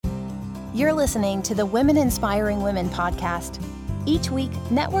You're listening to the Women Inspiring Women podcast. Each week,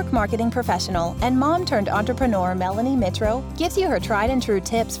 network marketing professional and mom-turned-entrepreneur Melanie Mitro gives you her tried-and-true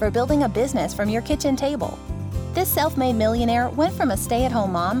tips for building a business from your kitchen table. This self-made millionaire went from a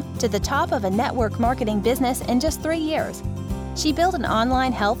stay-at-home mom to the top of a network marketing business in just 3 years. She built an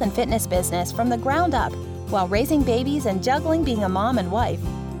online health and fitness business from the ground up while raising babies and juggling being a mom and wife.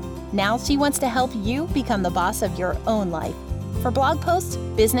 Now she wants to help you become the boss of your own life. For blog posts,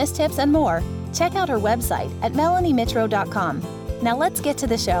 business tips, and more, check out her website at melaniemitro.com. Now let's get to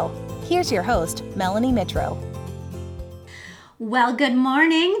the show. Here's your host, Melanie Mitro. Well, good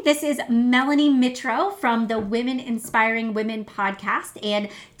morning. This is Melanie Mitro from the Women Inspiring Women podcast. And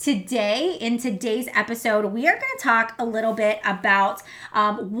today, in today's episode, we are going to talk a little bit about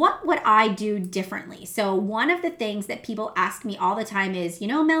what would I do differently. So one of the things that people ask me all the time is,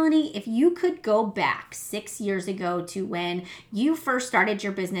 Melanie, if you could go back 6 years ago to when you first started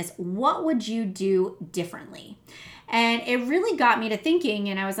your business, what would you do differently? And it really got me to thinking,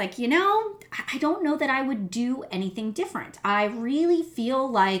 and I was like, I don't know that I would do anything different. I really feel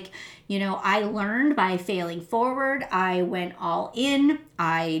like, I learned by failing forward. I went all in.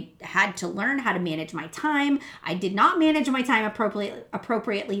 I had to learn how to manage my time. I did not manage my time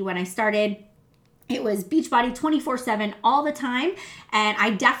appropriately when I started. It was Beachbody 24/7 all the time. And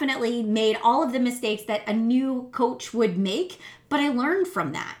I definitely made all of the mistakes that a new coach would make. But I learned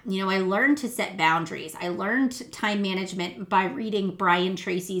from that. I learned to set boundaries. I learned time management by reading Brian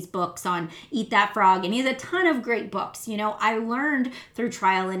Tracy's books on Eat That Frog. And he has a ton of great books. I learned through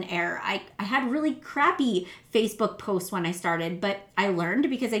trial and error. I had really crappy Facebook posts when I started, but I learned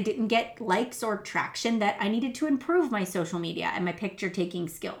because I didn't get likes or traction that I needed to improve my social media and my picture taking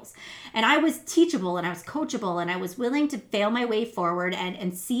skills. And I was teachable and I was coachable and I was willing to fail my way forward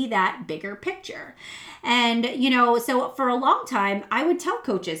and see that bigger picture. And, so for a long time, I would tell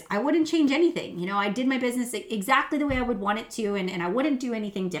coaches I wouldn't change anything. I did my business exactly the way I would want it to, and I wouldn't do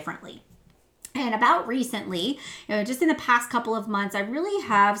anything differently. And about recently, just in the past couple of months, I really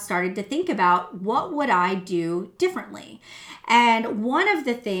have started to think about what would I do differently. And one of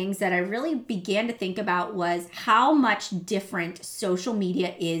the things that I really began to think about was how much different social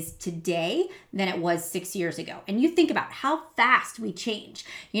media is today than it was 6 years ago. And you think about how fast we change.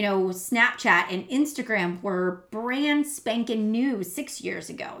 Snapchat and Instagram were brand spanking new 6 years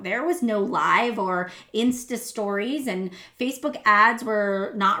ago. There was no live or Insta stories, and Facebook ads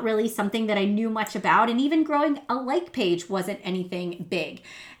were not really something that I knew much about. And even growing a like page wasn't anything big.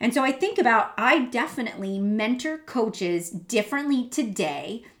 And so I think about, I definitely mentor coaches differently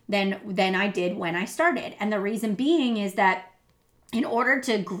today than I did when I started. And the reason being is that in order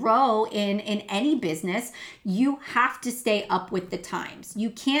to grow in any business, you have to stay up with the times.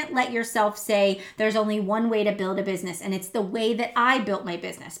 You can't let yourself say there's only one way to build a business and it's the way that I built my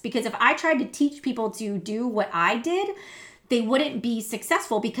business. Because if I tried to teach people to do what I did, they wouldn't be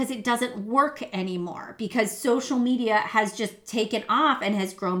successful because it doesn't work anymore, because social media has just taken off and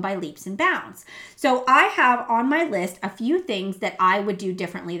has grown by leaps and bounds. So I have on my list a few things that I would do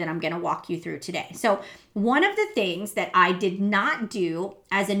differently that I'm going to walk you through today. So one of the things that I did not do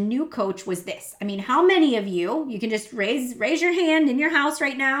as a new coach was this. I mean, how many of you can just raise your hand in your house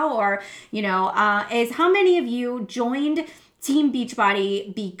right now, or, is how many of you joined Team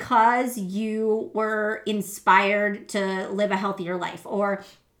Beachbody because you were inspired to live a healthier life, or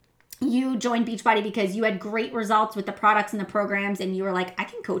you joined Beachbody because you had great results with the products and the programs and you were like, I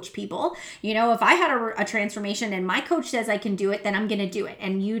can coach people. If I had a transformation and my coach says I can do it, then I'm going to do it.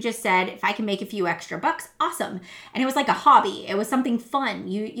 And you just said, if I can make a few extra bucks, awesome. And it was like a hobby. It was something fun.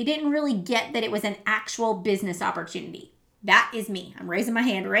 You didn't really get that it was an actual business opportunity. That is me. I'm raising my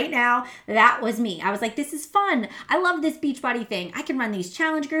hand right now. That was me. I was like, this is fun. I love this Beachbody thing. I can run these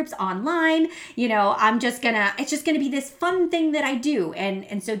challenge groups online. It's just gonna be this fun thing that I do.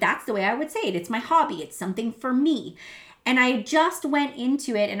 And so that's the way I would say it. It's my hobby. It's something for me. And I just went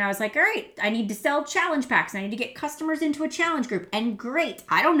into it and I was like, all right, I need to sell challenge packs. I need to get customers into a challenge group. And great.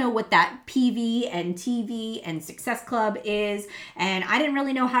 I don't know what that PV and TV and Success Club is. And I didn't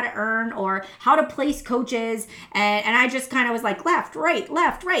really know how to earn or how to place coaches. And I just kind of was like, left, right.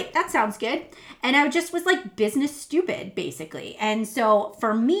 That sounds good. And I just was like business stupid, basically. And so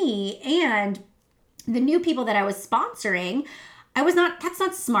for me and the new people that I was sponsoring, that's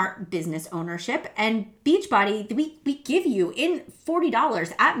not smart business ownership. And Beachbody, we give you in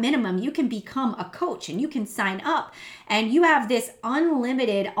 $40 at minimum, you can become a coach and you can sign up and you have this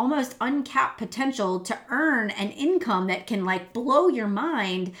unlimited, almost uncapped potential to earn an income that can blow your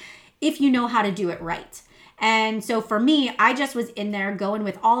mind if you know how to do it right. And so for me, I just was in there going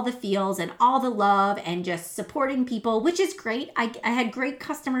with all the feels and all the love and just supporting people, which is great. I had great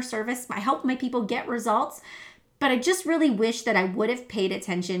customer service. I helped my people get results. But I just really wish that I would have paid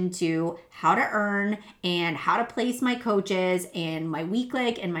attention to how to earn and how to place my coaches and my weak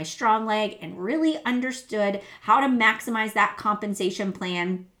leg and my strong leg, and really understood how to maximize that compensation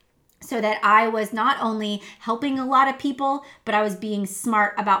plan, so that I was not only helping a lot of people, but I was being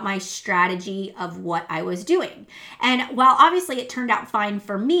smart about my strategy of what I was doing. And while obviously it turned out fine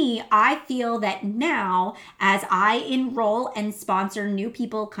for me, I feel that now as I enroll and sponsor new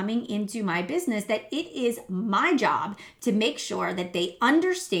people coming into my business, that it is my job to make sure that they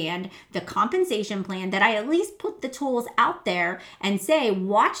understand the compensation plan, that I at least put the tools out there and say,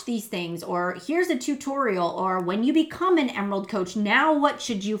 watch these things, or here's a tutorial, or when you become an Emerald coach, now what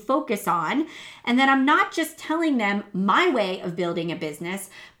should you focus on? And then I'm not just telling them my way of building a business,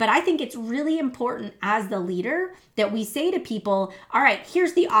 but I think it's really important as the leader that we say to people, all right,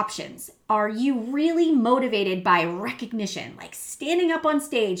 here's the options. Are you really motivated by recognition, like standing up on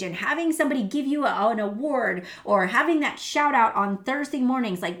stage and having somebody give you an award, or having that shout out on Thursday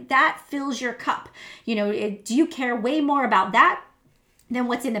mornings? Like that fills your cup. Do you care way more about that than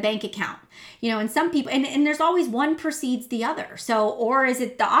what's in the bank account? And some people, and there's always one precedes the other. So, or is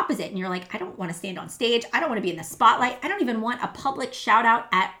it the opposite? And you're like, I don't want to stand on stage. I don't want to be in the spotlight. I don't even want a public shout out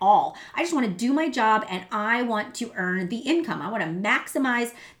at all. I just want to do my job, and I want to earn the income. I want to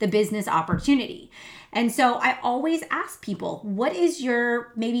maximize the business opportunity. And so I always ask people, what is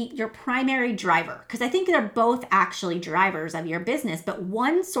maybe your primary driver? Because I think they're both actually drivers of your business, but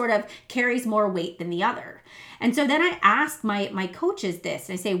one sort of carries more weight than the other. And so then I ask my coaches this,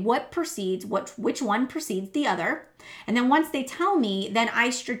 and I say, which one precedes the other? And then once they tell me, then I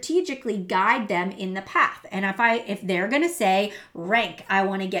strategically guide them in the path. And if they're going to say rank, I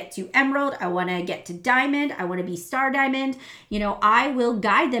want to get to Emerald, I want to get to Diamond, I want to be Star Diamond, I will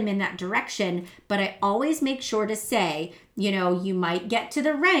guide them in that direction. But I always make sure to say, you might get to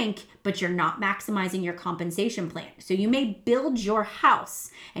the rank, but you're not maximizing your compensation plan. So you may build your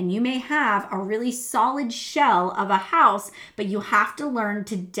house and you may have a really solid shell of a house, but you have to learn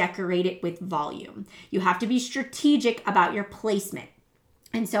to decorate it with volume. You have to be strategic about your placement.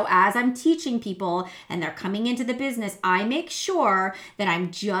 And so as I'm teaching people and they're coming into the business, I make sure that I'm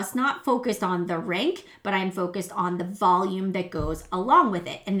just not focused on the rank, but I'm focused on the volume that goes along with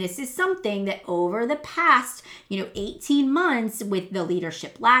it. And this is something that over the past, 18 months with the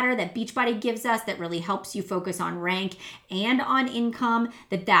leadership ladder that Beachbody gives us, that really helps you focus on rank and on income,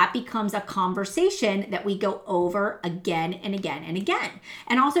 that becomes a conversation that we go over again and again and again.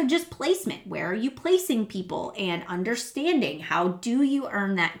 And also just placement. Where are you placing people? And understanding, how do you earn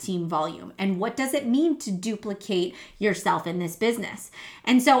that team volume, and what does it mean to duplicate yourself in this business?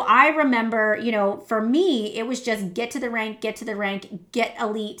 And so I remember, for me, it was just get to the rank, get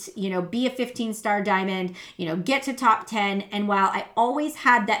elite, be a 15-star diamond, get to top 10. And while I always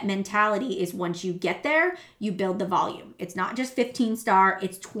had that mentality, is once you get there, you build the volume. It's not just 15-star,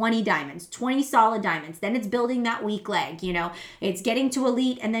 it's 20 diamonds, 20 solid diamonds. Then it's building that weak leg, it's getting to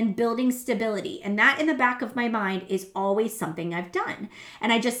elite and then building stability. And that in the back of my mind is always something I've done.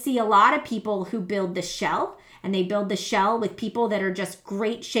 And I just see a lot of people who build the shell, and they build the shell with people that are just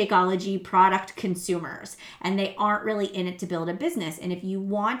great Shakeology product consumers, and they aren't really in it to build a business. And if you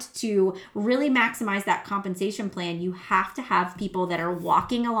want to really maximize that compensation plan, you have to have people that are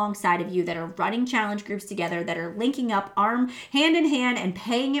walking alongside of you, that are running challenge groups together, that are linking up hand in hand and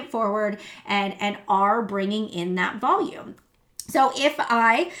paying it forward, and are bringing in that volume. So if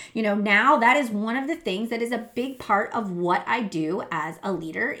now that is one of the things that is a big part of what I do as a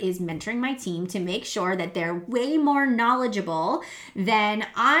leader, is mentoring my team to make sure that they're way more knowledgeable than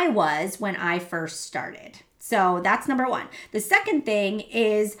I was when I first started. So that's number one. The second thing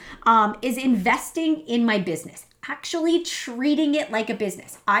is investing in my business, actually treating it like a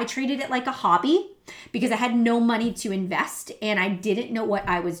business. I treated it like a hobby because I had no money to invest and I didn't know what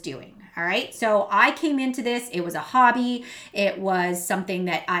I was doing. All right. So I came into this, it was a hobby. It was something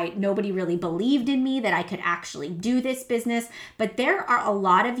that nobody really believed in me that I could actually do this business. But there are a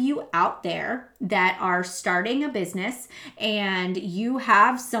lot of you out there that are starting a business and you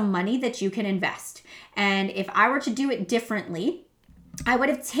have some money that you can invest. And if I were to do it differently, I would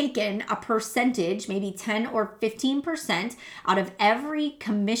have taken a percentage, maybe 10 or 15% out of every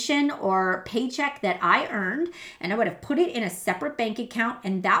commission or paycheck that I earned, and I would have put it in a separate bank account,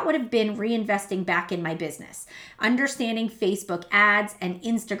 and that would have been reinvesting back in my business. Understanding Facebook ads and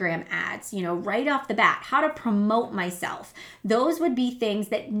Instagram ads, right off the bat, how to promote myself. Those would be things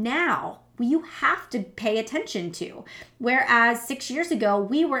that now, you have to pay attention to. Whereas 6 years ago,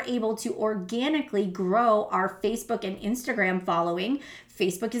 we were able to organically grow our Facebook and Instagram following.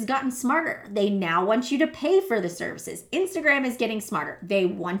 Facebook has gotten smarter. They now want you to pay for the services. Instagram is getting smarter. They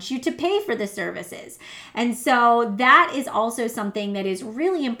want you to pay for the services. And so that is also something that is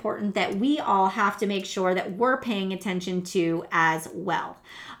really important that we all have to make sure that we're paying attention to as well.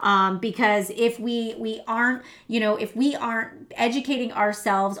 Because if we aren't, if we aren't educating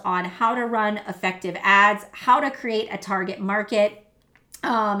ourselves on how to run effective ads, how to create a target market,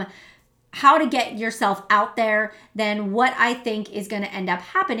 how to get yourself out there, then what I think is going to end up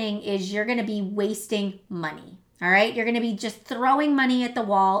happening is you're going to be wasting money. All right. You're going to be just throwing money at the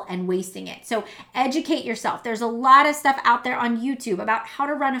wall and wasting it. So educate yourself. There's a lot of stuff out there on YouTube about how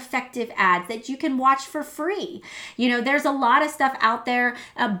to run effective ads that you can watch for free. There's a lot of stuff out there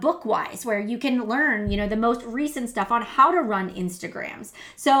book-wise where you can learn, the most recent stuff on how to run Instagrams.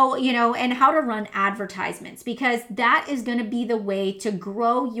 So, and how to run advertisements, because that is going to be the way to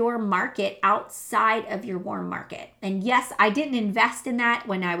grow your market outside of your warm market. And yes, I didn't invest in that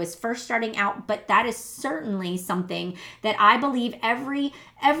when I was first starting out, but that is certainly something that I believe every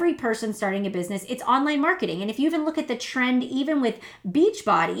person starting a business, it's online marketing. And if you even look at the trend, even with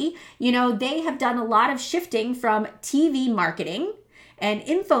Beachbody, they have done a lot of shifting from TV marketing and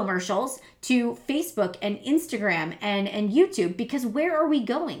infomercials to Facebook and Instagram and YouTube, because where are we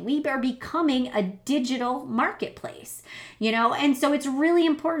going? We are becoming a digital marketplace, and so it's really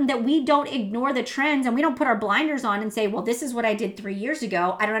important that we don't ignore the trends and we don't put our blinders on and say, well, this is what I did 3 years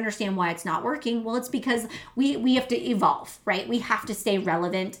ago. I don't understand why it's not working. Well, it's because we have to evolve, right? We have to stay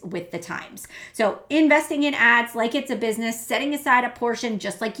relevant with the times. So investing in ads like it's a business, setting aside a portion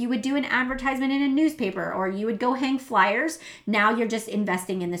just like you would do an advertisement in a newspaper, or you would go hang flyers. Now you're just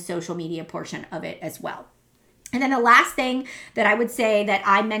investing in the social media portion of it as well. And then the last thing that I would say that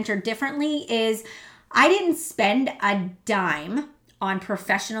I mentored differently is I didn't spend a dime on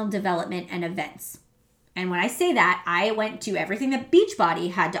professional development and events. And when I say that, I went to everything that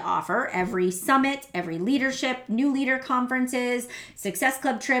Beachbody had to offer, every summit, every leadership, new leader conferences, Success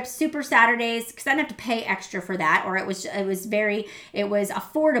Club trips, Super Saturdays, because I didn't have to pay extra for that, or it was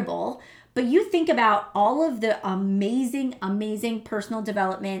affordable. But you think about all of the amazing personal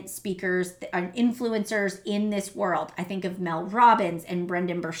development speakers and influencers in this world. I think of Mel Robbins and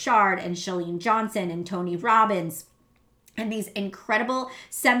Brendan Burchard and Chalene Johnson and Tony Robbins. And these incredible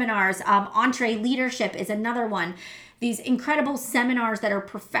seminars, EntreLeadership is another one. These incredible seminars that are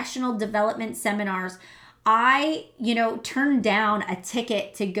professional development seminars. I, turned down a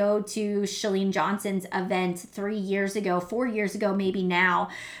ticket to go to Chalene Johnson's event 4 years ago, maybe now,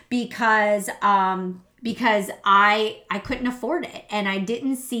 because I couldn't afford it, and I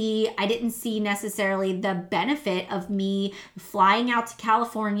didn't see necessarily the benefit of me flying out to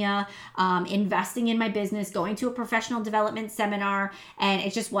California, investing in my business, going to a professional development seminar, and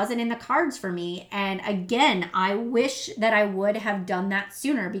it just wasn't in the cards for me. And again, I wish that I would have done that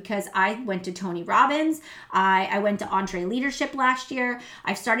sooner, because I went to Tony Robbins, I went to EntreLeadership last year.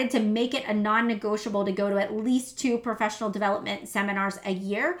 I've started to make it a non-negotiable to go to at least 2 professional development seminars a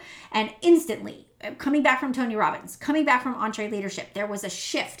year, and instantly, coming back from Tony Robbins, coming back from EntreLeadership, there was a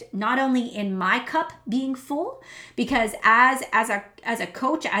shift, not only in my cup being full, because as a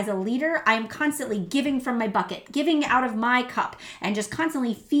coach, as a leader, I am constantly giving from my bucket, giving out of my cup, and just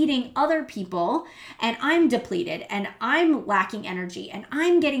constantly feeding other people, and I'm depleted, and I'm lacking energy, and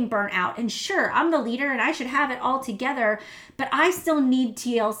I'm getting burnt out. And sure, I'm the leader, and I should have it all together, but I still need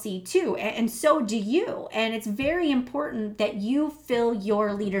TLC too, and so do you. And it's very important that you fill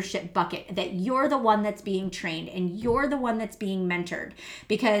your leadership bucket, that you're the one that's being trained and you're the one that's being mentored,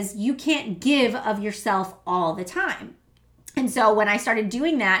 because you can't give of yourself all the time. And so when I started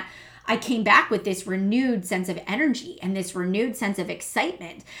doing that, I came back with this renewed sense of energy and this renewed sense of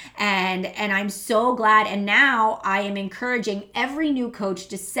excitement. And I'm so glad. And now I am encouraging every new coach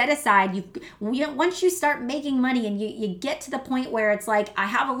to set aside, once you start making money and you get to the point where it's like, I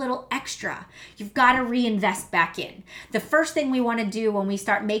have a little extra, you've got to reinvest back in. The first thing we want to do when we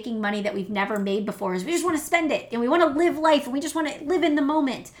start making money that we've never made before is we just want to spend it, and we want to live life, and we just want to live in the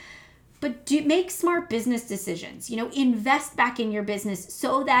moment. But make smart business decisions. Invest back in your business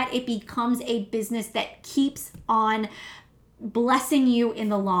so that it becomes a business that keeps on blessing you in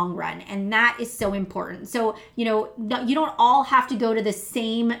the long run. And that is so important. So, you don't all have to go to the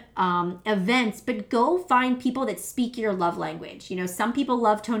same events, but go find people that speak your love language. Some people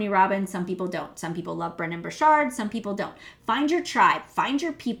love Tony Robbins, some people don't. Some people love Brendon Burchard, some people don't. Find your tribe, find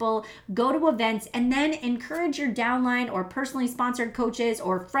your people, go to events, and then encourage your downline or personally sponsored coaches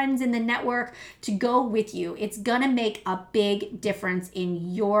or friends in the network to go with you. It's gonna make a big difference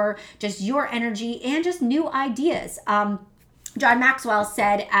in your energy and just new ideas. John Maxwell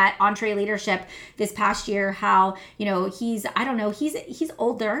said at EntreLeadership this past year how, he's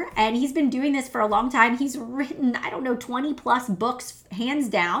older and he's been doing this for a long time. He's written, 20 plus books hands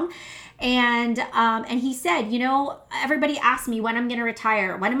down. And he said, everybody asked me when I'm going to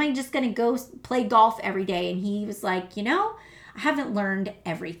retire. When am I just going to go play golf every day? And he was like, I haven't learned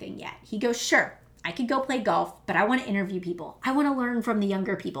everything yet. He goes, sure, I could go play golf, but I want to interview people. I want to learn from the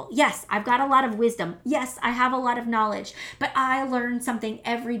younger people. Yes, I've got a lot of wisdom. Yes, I have a lot of knowledge, but I learn something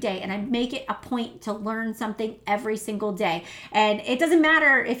every day and I make it a point to learn something every single day. And it doesn't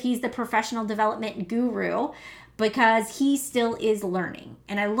matter if he's the professional development guru because he still is learning.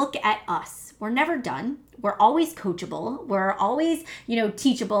 And I look at us. We're never done. We're always coachable. We're always,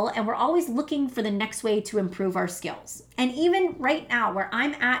 teachable, and we're always looking for the next way to improve our skills. And even right now, where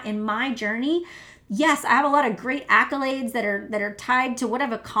I'm at in my journey, yes, I have a lot of great accolades that are tied to what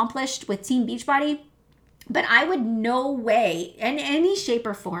I've accomplished with Team Beachbody. But I would no way in any shape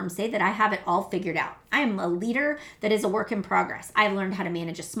or form say that I have it all figured out. I am a leader that is a work in progress. I've learned how to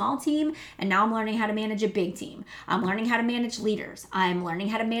manage a small team, and now I'm learning how to manage a big team. I'm learning how to manage leaders. I'm learning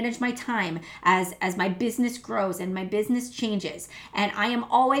how to manage my time as my business grows and my business changes. And I am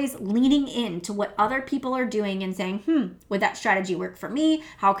always leaning into what other people are doing and saying, would that strategy work for me?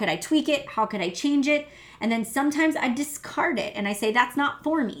 How could I tweak it? How could I change it? And then sometimes I discard it and I say, that's not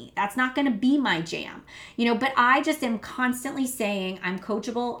for me. That's not going to be my jam. But I just am constantly saying, I'm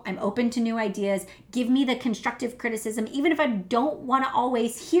coachable. I'm open to new ideas. Give me the constructive criticism. Even if I don't want to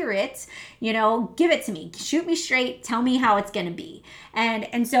always hear it, give it to me. Shoot me straight. Tell me how it's going to be.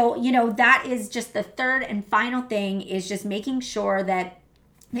 And so, that is just the third and final thing, is just making sure that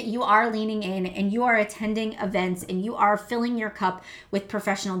you are leaning in and you are attending events and you are filling your cup with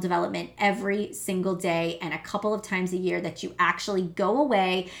professional development every single day and a couple of times a year, that you actually go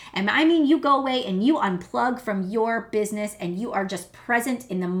away. And I mean, you go away and you unplug from your business and you are just present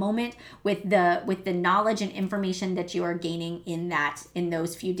in the moment with the knowledge and information that you are gaining in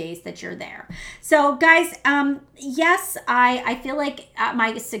those few days that you're there. So guys, yes, I feel like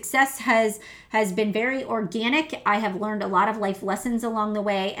my success has been very organic. I have learned a lot of life lessons along the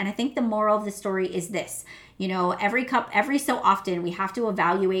way. And I think the moral of the story is this. Every so often we have to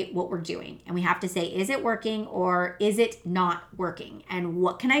evaluate what we're doing and we have to say, is it working or is it not working? And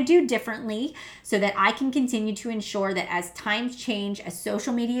what can I do differently so that I can continue to ensure that as times change, as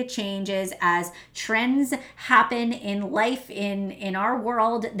social media changes, as trends happen in life, in our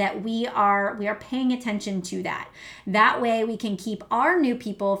world, that we are paying attention to that. That way we can keep our new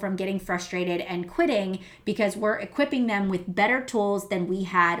people from getting frustrated and quitting, because we're equipping them with better tools than we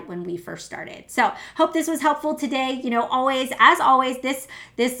had when we first started. So hope this was helpful today. As always, this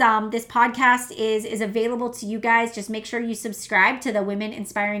podcast is available to you guys. Just make sure you subscribe to the Women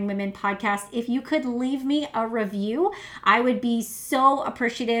Inspiring Women podcast. If you could leave me a review, I would be so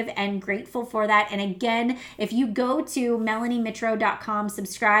appreciative and grateful for that. And again, if you go to melaniemitro.com,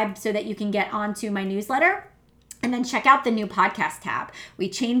 subscribe so that you can get onto my newsletter. And then check out the new podcast tab. We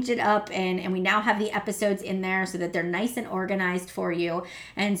changed it up and we now have the episodes in there so that they're nice and organized for you.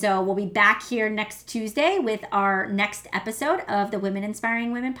 And so we'll be back here next Tuesday with our next episode of the Women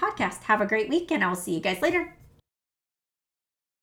Inspiring Women podcast. Have a great week and I'll see you guys later.